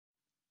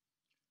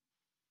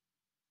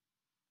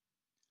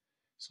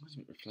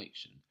Seismic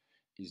reflection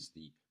is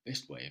the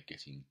best way of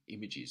getting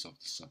images of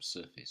the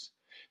subsurface.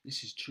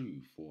 This is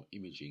true for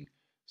imaging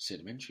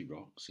sedimentary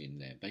rocks in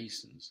their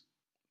basins,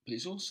 but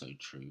it's also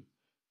true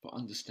for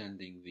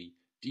understanding the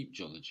deep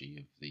geology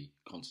of the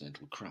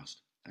continental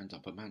crust and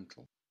upper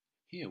mantle.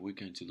 Here we're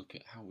going to look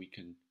at how we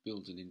can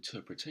build an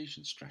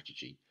interpretation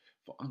strategy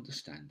for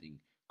understanding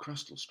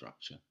crustal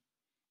structure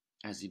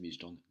as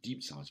imaged on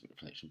deep seismic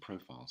reflection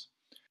profiles.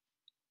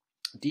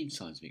 Deep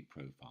seismic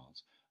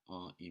profiles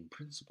are in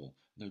principle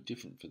no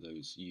different for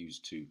those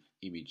used to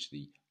image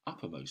the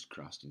uppermost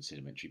crust in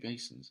sedimentary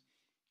basins,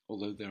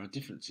 although there are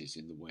differences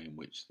in the way in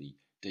which the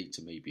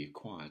data may be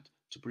acquired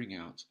to bring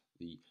out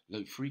the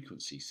low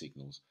frequency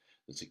signals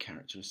that are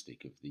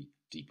characteristic of the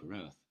deeper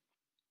earth.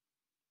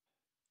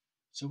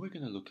 So we're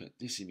going to look at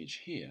this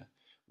image here,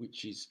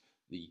 which is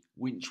the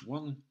WINCH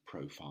 1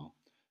 profile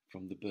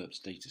from the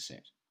BIRPS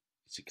dataset.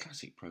 It's a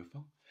classic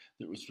profile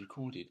that was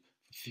recorded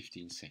for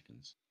 15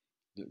 seconds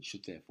that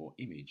should therefore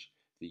image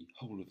the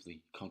whole of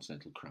the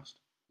continental crust.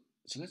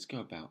 So let's go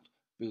about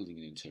building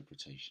an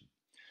interpretation.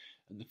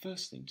 And the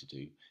first thing to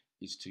do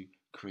is to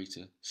create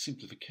a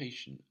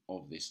simplification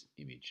of this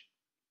image.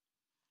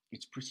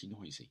 It's pretty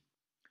noisy.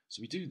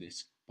 So we do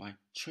this by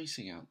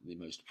tracing out the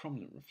most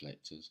prominent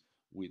reflectors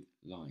with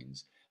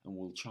lines, and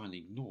we'll try and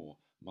ignore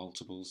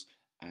multiples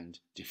and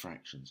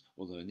diffractions,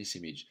 although in this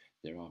image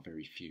there are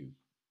very few.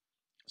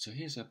 So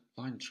here's a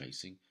line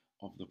tracing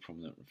of the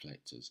prominent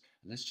reflectors,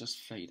 and let's just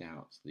fade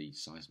out the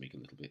seismic a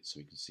little bit so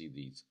we can see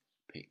these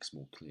pics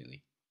more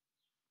clearly.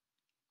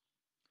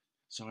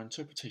 So our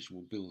interpretation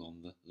will build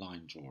on the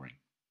line drawing.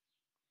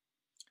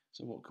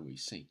 So what can we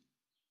see?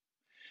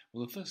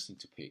 Well, the first thing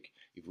to pick,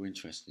 if we're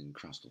interested in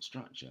crustal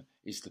structure,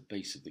 is the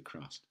base of the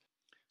crust.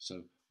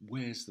 So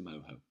where's the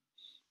Moho?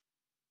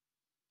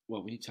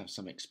 Well, we need to have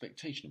some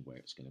expectation of where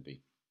it's going to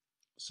be.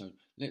 So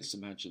let's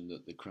imagine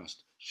that the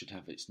crust should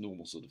have its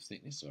normal sort of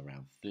thickness of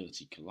around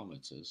 30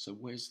 kilometres. So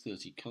where's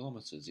 30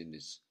 kilometres in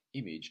this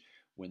image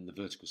when the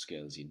vertical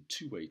scale is in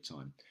two-way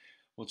time?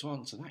 Well, to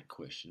answer that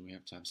question, we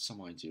have to have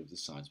some idea of the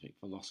seismic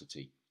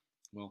velocity.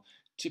 Well,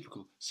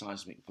 typical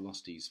seismic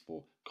velocities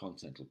for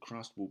continental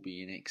crust will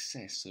be in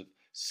excess of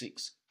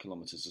 6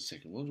 kilometres a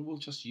second. Well, we'll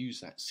just use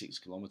that 6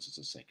 kilometres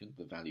a second,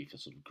 the value for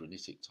sort of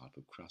granitic type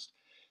of crust.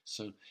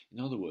 So, in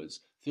other words,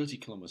 30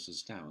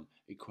 kilometres down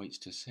equates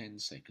to 10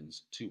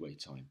 seconds two-way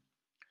time.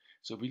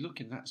 So if we look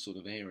in that sort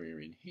of area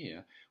in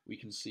here, we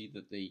can see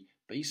that the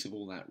base of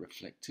all that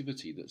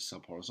reflectivity that's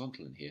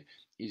subhorizontal in here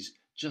is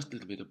just a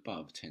little bit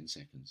above 10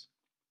 seconds.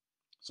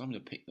 So I'm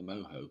going to pick the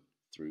Moho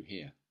through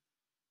here.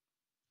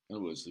 In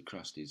other words, the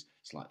crust is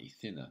slightly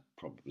thinner,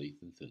 probably,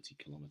 than 30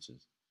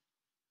 kilometres.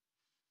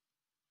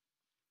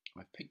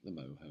 I've picked the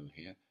Moho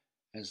here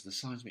as the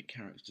seismic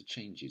character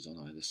changes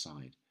on either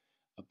side.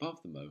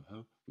 Above the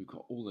Moho, we've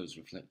got all those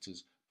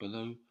reflectors.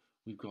 Below,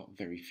 we've got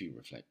very few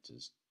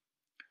reflectors.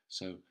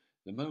 So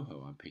the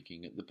Moho I'm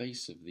picking at the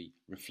base of the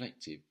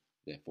reflective,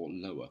 therefore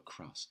lower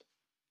crust.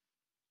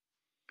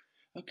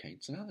 Okay,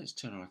 so now let's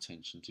turn our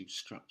attention to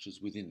structures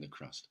within the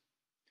crust,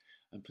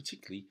 and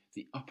particularly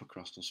the upper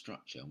crustal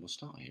structure, and we'll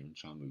start here and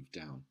try and move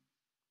down.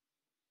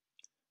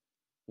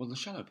 Well, the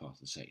shallow part of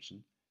the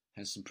section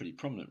has some pretty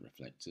prominent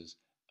reflectors,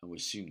 and we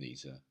assume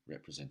these are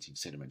representing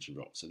sedimentary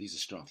rocks, so these are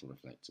stratal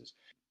reflectors.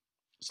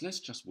 So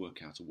let's just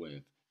work out a way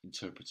of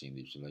interpreting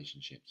these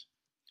relationships.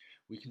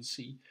 We can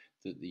see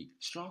that the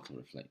stratal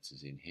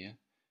reflectors in here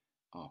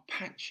are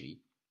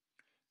patchy.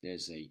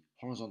 There's a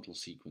horizontal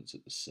sequence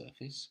at the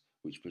surface,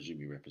 which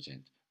presumably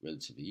represent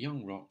relatively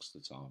young rocks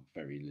that are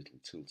very little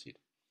tilted.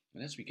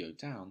 And as we go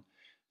down,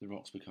 the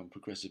rocks become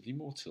progressively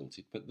more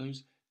tilted, but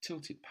those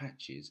tilted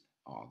patches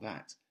are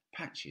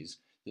patches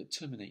that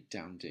terminate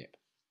down dip,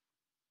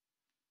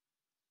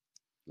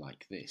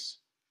 like this.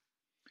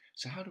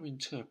 So how do we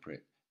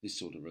interpret this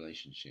sort of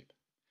relationship?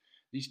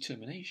 These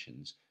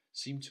terminations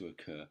seem to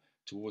occur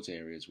towards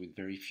areas with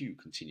very few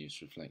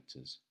continuous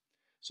reflectors.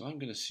 So I'm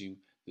going to assume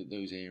that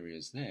those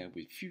areas there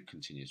with few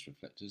continuous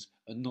reflectors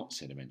are not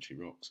sedimentary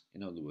rocks.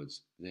 In other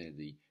words, they're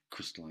the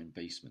crystalline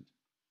basement.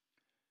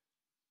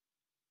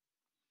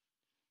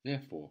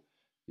 Therefore,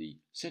 the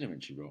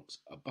sedimentary rocks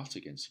abut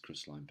against the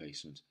crystalline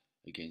basement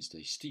against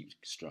a steep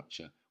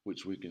structure,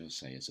 which we're going to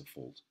say is a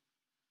fault.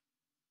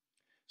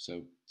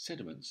 So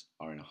sediments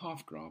are in a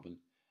half graben,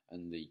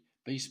 and the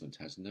basement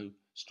has no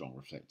strong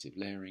reflective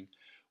layering.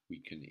 We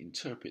can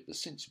interpret the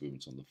sensor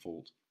movement on the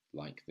fault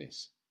like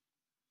this.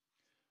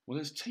 Well,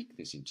 let's take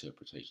this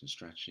interpretation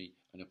strategy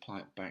and apply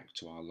it back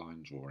to our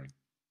line drawing.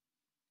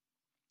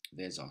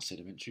 There's our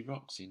sedimentary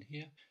rocks in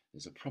here.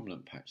 There's a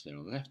prominent patch there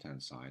on the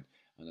left-hand side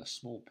and a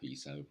small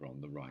piece over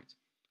on the right.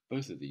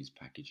 Both of these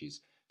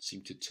packages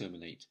seem to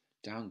terminate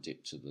down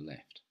dip to the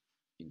left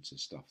into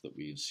stuff that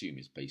we assume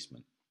is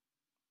basement.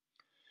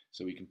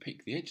 So we can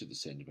pick the edge of the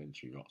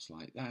sedimentary rocks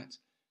like that,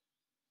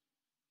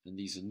 and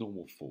these are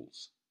normal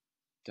faults,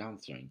 down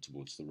throwing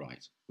towards the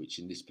right, which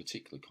in this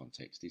particular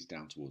context is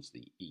down towards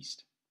the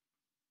east.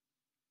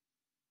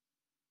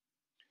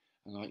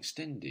 And I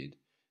extended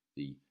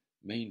the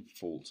main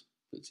fault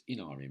that's in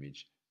our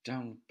image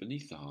down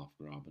beneath the half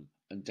graben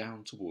and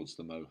down towards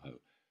the Moho,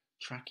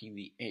 tracking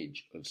the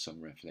edge of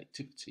some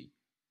reflectivity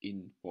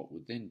in what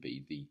would then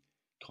be the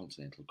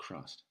continental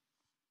crust.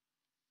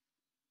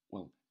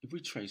 Well, if we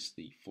trace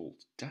the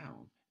fault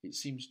down, it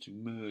seems to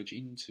merge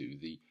into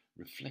the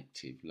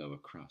reflective lower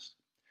crust.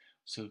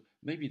 So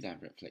maybe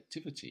that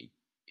reflectivity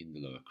in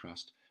the lower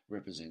crust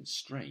represents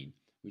strain,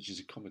 which is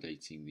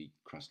accommodating the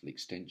crustal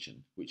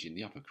extension, which in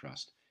the upper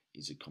crust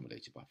is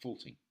accommodated by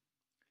faulting.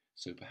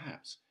 So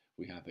perhaps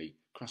we have a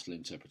crustal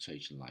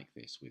interpretation like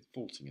this, with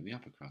faulting in the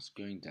upper crust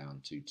going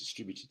down to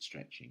distributed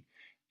stretching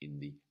in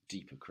the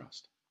deeper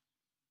crust.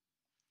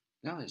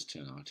 Now let's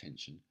turn our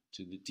attention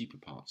to the deeper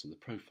parts of the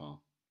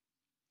profile.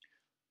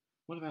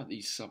 What about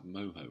these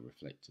sub-Moho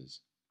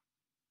reflectors?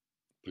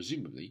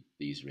 Presumably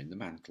these are in the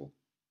mantle.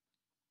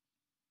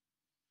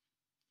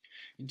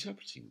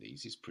 Interpreting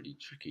these is pretty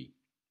tricky.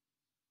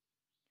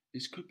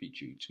 This could be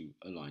due to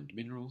aligned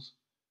minerals,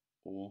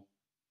 or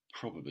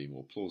probably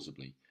more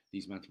plausibly,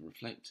 these mantle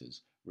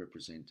reflectors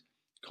represent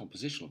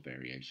compositional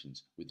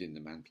variations within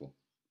the mantle.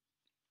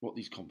 What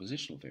these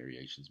compositional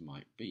variations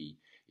might be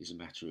is a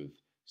matter of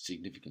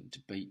significant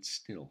debate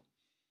still.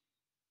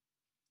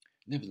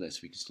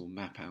 Nevertheless, we can still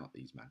map out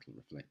these mantle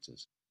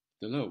reflectors.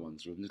 The lower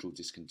ones are a little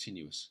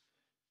discontinuous,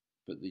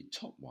 but the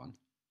top one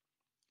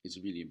is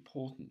a really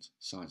important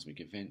seismic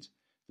event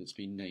that's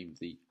been named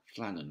the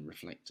Flannan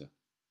reflector.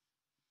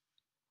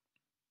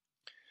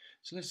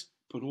 So let's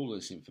put all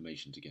this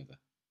information together.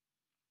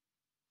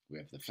 We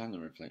have the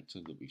Flannan reflector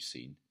that we've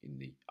seen in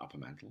the upper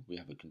mantle. We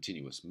have a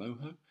continuous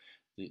Moho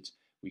that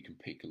we can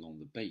pick along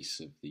the base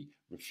of the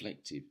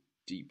reflective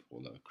deep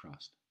or lower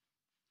crust.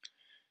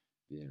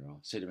 There are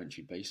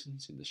sedimentary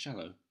basins in the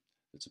shallow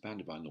that are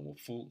bounded by normal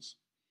faults,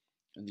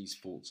 and these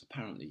faults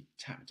apparently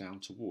tap down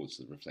towards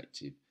the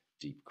reflective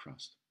deep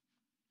crust.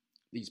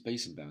 These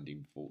basin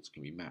bounding faults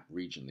can be mapped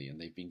regionally, and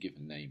they've been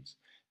given names.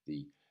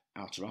 The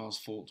Outer Ars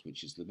fault,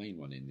 which is the main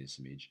one in this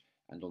image,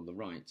 and on the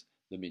right,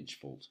 the WINCH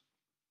fault.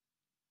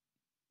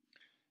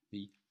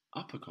 The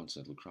upper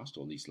continental crust,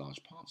 or at least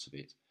large parts of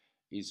it,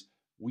 is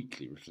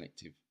weakly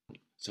reflective.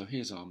 So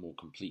here's our more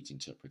complete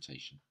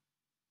interpretation.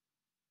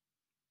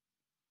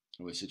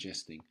 We're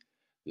suggesting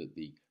that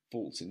the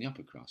faults in the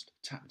upper crust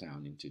tap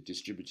down into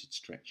distributed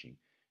stretching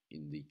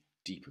in the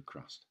deeper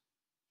crust.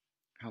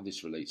 How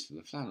this relates to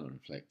the Flannan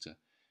reflector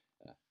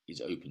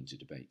is open to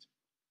debate.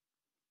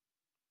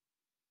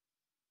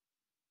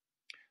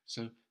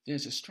 So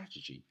there's a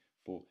strategy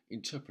for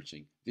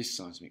interpreting this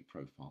seismic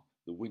profile,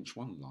 the WINCH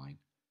 1 line,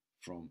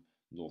 from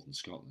northern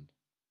Scotland.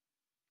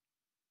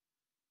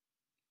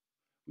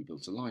 We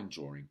built a line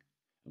drawing,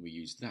 and we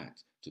used that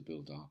to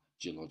build our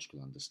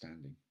geological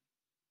understanding.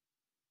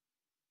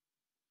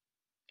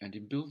 And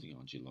in building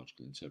our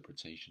geological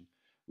interpretation,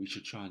 we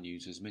should try and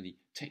use as many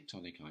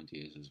tectonic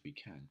ideas as we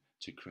can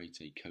to create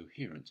a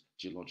coherent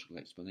geological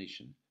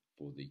explanation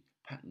for the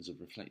patterns of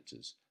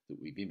reflectors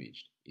that we've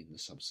imaged in the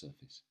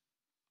subsurface.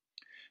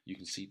 You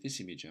can see this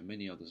image and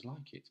many others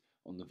like it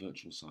on the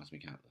Virtual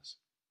Seismic Atlas.